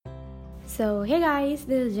So, hey guys,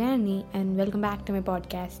 this is Janani and welcome back to my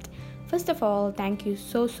podcast. First of all, thank you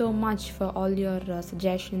so much for all your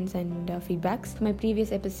suggestions and feedbacks to my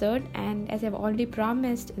previous episode. And as I've already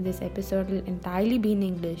promised, this episode will entirely be in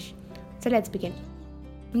English. So, let's begin.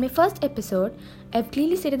 In my first episode, I've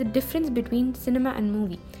clearly stated the difference between cinema and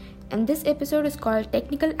movie. And this episode is called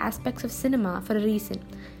Technical Aspects of Cinema for a reason.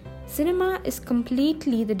 Cinema is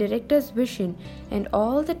completely the director's vision, and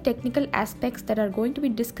all the technical aspects that are going to be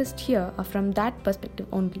discussed here are from that perspective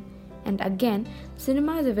only. And again,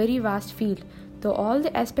 cinema is a very vast field. Though all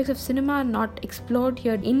the aspects of cinema are not explored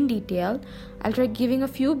here in detail, I'll try giving a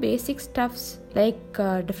few basic stuffs like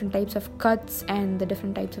different types of cuts and the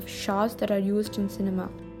different types of shots that are used in cinema.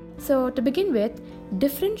 So to begin with,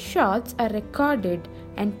 different shots are recorded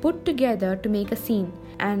and put together to make a scene.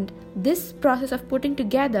 And this process of putting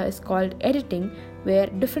together is called editing, where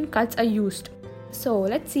different cuts are used. So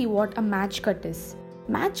let's see what a match cut is.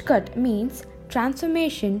 Match cut means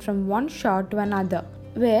transformation from one shot to another,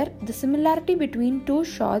 where the similarity between two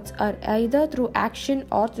shots are either through action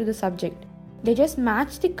or through the subject. They just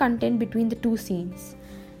match the content between the two scenes.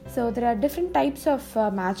 So there are different types of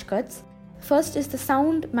match cuts. First is the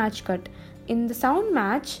sound match cut. In the sound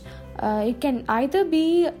match, it can either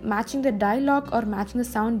be matching the dialogue or matching the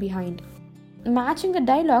sound behind. Matching the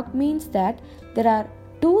dialogue means that there are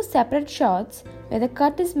two separate shots where the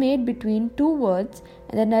cut is made between two words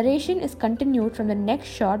and the narration is continued from the next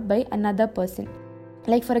shot by another person.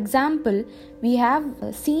 Like for example, we have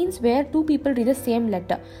scenes where two people read the same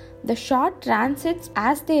letter. The shot transits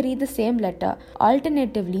as they read the same letter,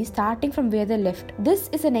 alternatively starting from where they left. This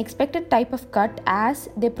is an expected type of cut as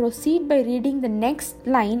they proceed by reading the next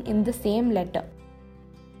line in the same letter.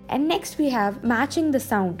 And next we have matching the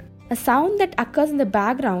sound. A sound that occurs in the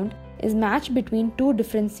background is matched between two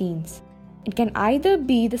different scenes. It can either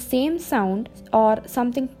be the same sound or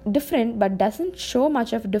something different but doesn't show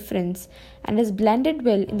much of difference and is blended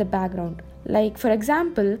well in the background. Like for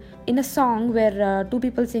example, in a song where two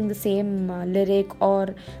people sing the same lyric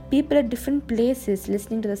or people at different places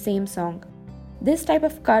listening to the same song. This type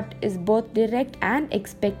of cut is both direct and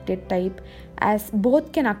expected type as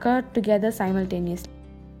both can occur together simultaneously.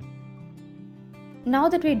 Now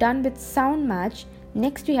that we're done with sound match,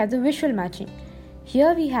 next we have the visual matching.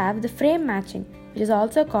 Here we have the frame matching, which is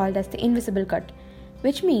also called as the invisible cut,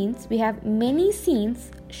 which means we have many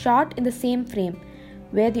scenes shot in the same frame,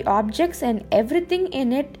 where the objects and everything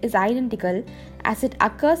in it is identical as it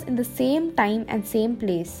occurs in the same time and same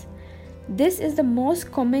place. This is the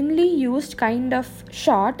most commonly used kind of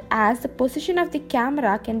shot as the position of the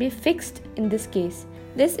camera can be fixed in this case.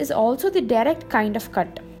 This is also the direct kind of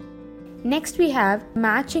cut. Next we have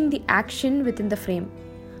matching the action within the frame.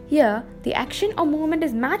 Here, the action or movement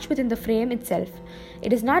is matched within the frame itself. It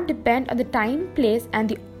does not depend on the time, place and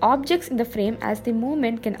the objects in the frame as the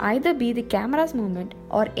movement can either be the camera's movement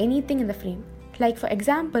or anything in the frame. Like for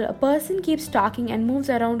example, a person keeps talking and moves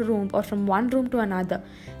around a room or from one room to another.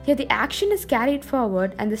 Here the action is carried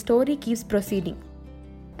forward and the story keeps proceeding.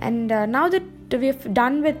 And now that we've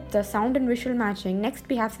done with the sound and visual matching, next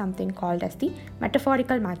we have something called as the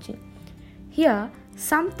metaphorical matching. Here,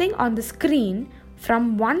 something on the screen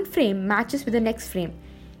from one frame matches with the next frame.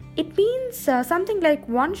 It means something like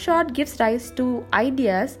one shot gives rise to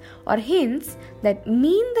ideas or hints that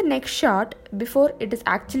mean the next shot before it is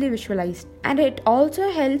actually visualized. And it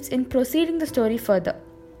also helps in proceeding the story further.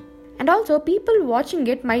 And also, people watching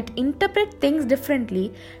it might interpret things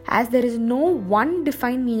differently as there is no one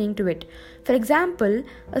defined meaning to it. For example,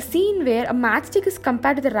 a scene where a matchstick is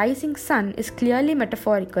compared to the rising sun is clearly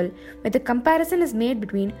metaphorical, where the comparison is made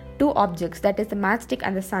between two objects, that is the matchstick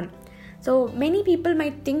and the sun. So many people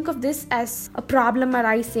might think of this as a problem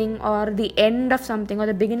arising or the end of something or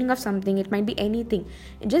the beginning of something. It might be anything.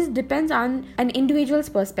 It just depends on an individual's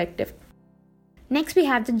perspective. Next we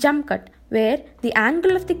have the jump cut, where the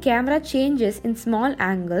angle of the camera changes in small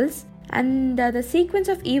angles and the sequence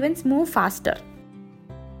of events move faster.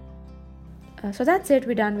 So that's it.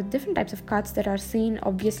 We're done with different types of cuts that are seen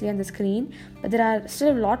obviously on the screen, but there are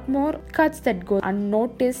still a lot more cuts that go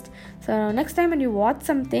unnoticed. So next time when you watch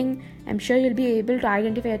something, I'm sure you'll be able to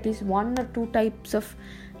identify at least one or two types of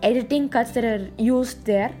editing cuts that are used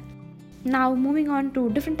there. Now moving on to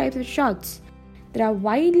different types of shots. They are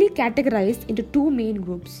widely categorized into two main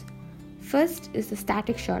groups. First is the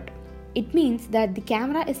static shot. It means that the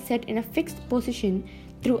camera is set in a fixed position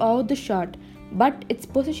throughout the shot, but its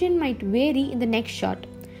position might vary in the next shot.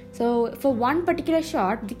 So for one particular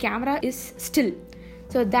shot, the camera is still.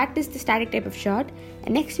 So that is the static type of shot.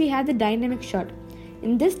 And next we have the dynamic shot.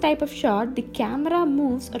 In this type of shot, the camera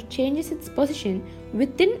moves or changes its position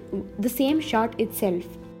within the same shot itself.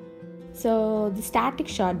 So the static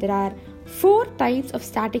shot, there are 4 types of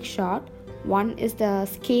static shot. One is the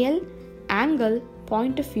scale, angle,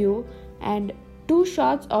 point of view, and 2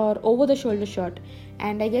 shots or over the shoulder shot.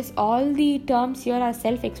 And I guess all the terms here are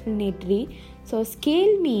self-explanatory. So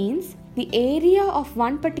scale means the area of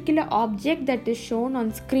one particular object that is shown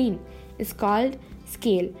on screen is called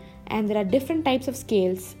scale. And there are different types of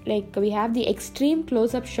scales. Like we have the extreme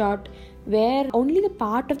close-up shot where only the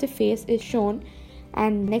part of the face is shown.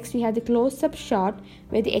 And next we have the close-up shot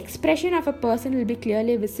where the expression of a person will be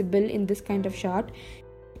clearly visible in this kind of shot.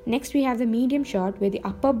 Next we have the medium shot where the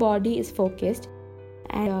upper body is focused.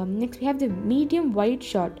 And next we have the medium wide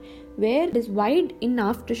shot where it is wide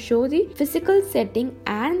enough to show the physical setting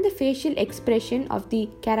and the facial expression of the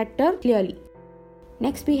character clearly.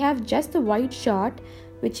 Next we have just the wide shot,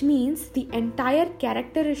 which means the entire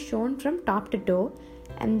character is shown from top to toe.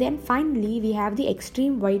 And then finally we have the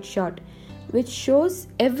extreme wide shot, which shows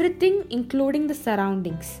everything including the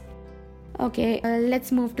surroundings. Okay,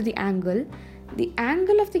 let's move to the angle. The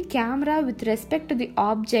angle of the camera with respect to the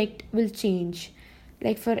object will change.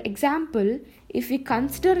 Like for example, if we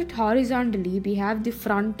consider it horizontally, we have the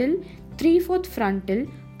frontal, 3/4 frontal,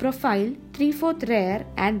 profile, 3/4 rear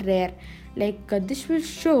and rear. This will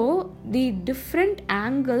show the different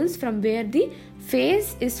angles from where the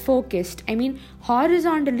face is focused. I mean,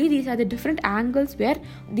 horizontally these are the different angles where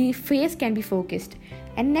the face can be focused.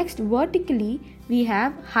 And next vertically we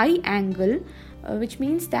have high angle, which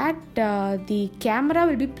means that the camera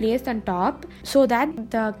will be placed on top so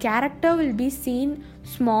that the character will be seen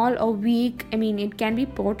small or weak. I mean, it can be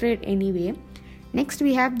portrayed anyway. Next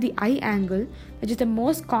we have the eye angle, which is the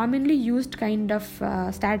most commonly used kind of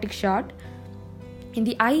static shot. In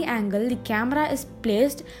the eye angle, the camera is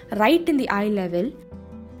placed right in the eye level.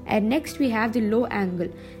 And next we have the low angle.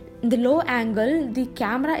 In the low angle, the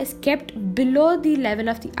camera is kept below the level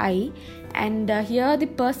of the eye, and here the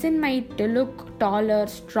person might look taller,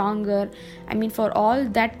 stronger. I mean, for all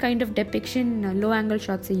that kind of depiction, low angle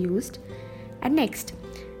shots are used. And next,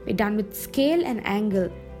 we're done with scale and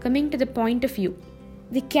angle. Coming to the point of view,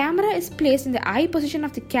 the camera is placed in the eye position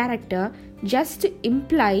of the character just to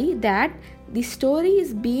imply that the story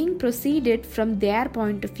is being proceeded from their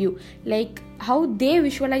point of view, like how they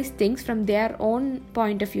visualize things from their own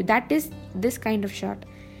point of view. That is this kind of shot.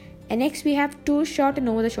 And next we have 2 shot and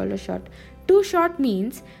over the shoulder shot. 2 shot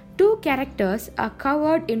means 2 characters are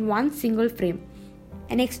covered in one single frame.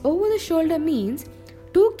 And next over the shoulder means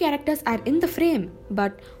 2 characters are in the frame,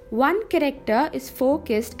 but one character is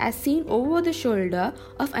focused as seen over the shoulder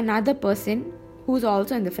of another person who's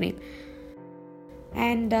also in the frame.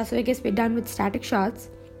 And so I guess we're done with static shots.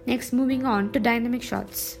 Next, moving on to dynamic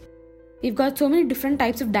shots. We've got so many different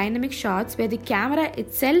types of dynamic shots where the camera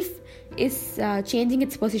itself is changing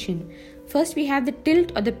its position. First, we have the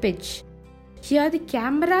tilt or the pitch. Here, the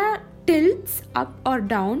camera tilts up or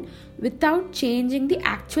down without changing the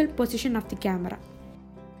actual position of the camera.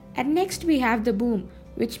 And next, we have the boom,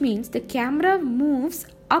 which means the camera moves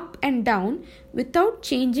up and down without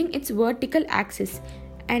changing its vertical axis.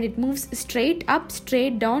 And it moves straight up,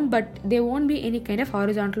 straight down, but there won't be any kind of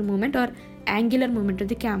horizontal movement or angular movement of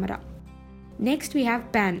the camera. Next we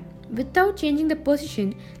have pan. Without changing the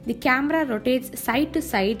position, the camera rotates side to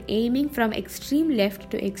side, aiming from extreme left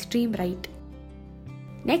to extreme right.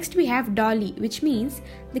 Next we have dolly, which means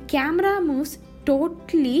the camera moves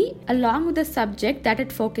totally along with the subject that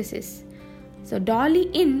it focuses. So dolly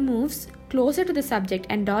in moves closer to the subject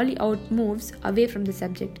and dolly out moves away from the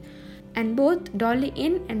subject. And both dolly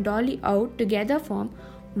in and dolly out together form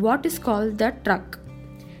what is called the truck.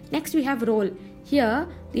 Next we have roll. Here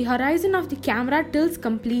the horizon of the camera tilts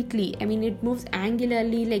completely. I mean, it moves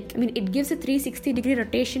angularly, it gives a 360-degree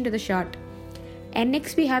rotation to the shot. And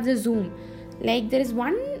next we have the zoom. There is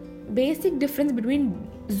one basic difference between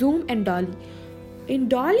zoom and dolly. In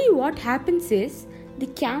dolly, what happens is the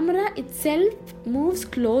camera itself moves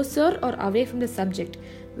closer or away from the subject,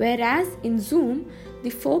 whereas in zoom, the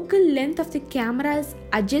focal length of the camera is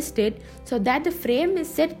adjusted so that the frame is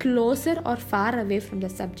set closer or far away from the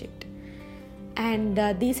subject. And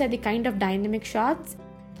these are the kind of dynamic shots.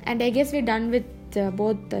 And I guess we're done with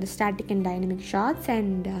both the static and dynamic shots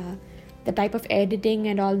and the type of editing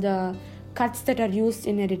and all the cuts that are used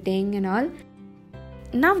in editing and all.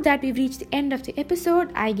 Now that we've reached the end of the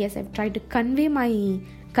episode, I guess I've tried to convey my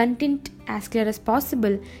content as clear as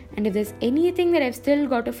possible. And if there's anything that I've still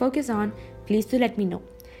got to focus on, please do let me know.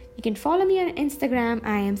 You can follow me on Instagram.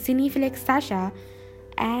 I am Cinefelix Sasha.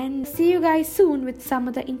 And see you guys soon with some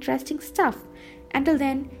other interesting stuff. Until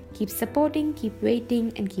then, keep supporting, keep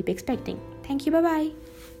waiting, and keep expecting. Thank you. Bye-bye.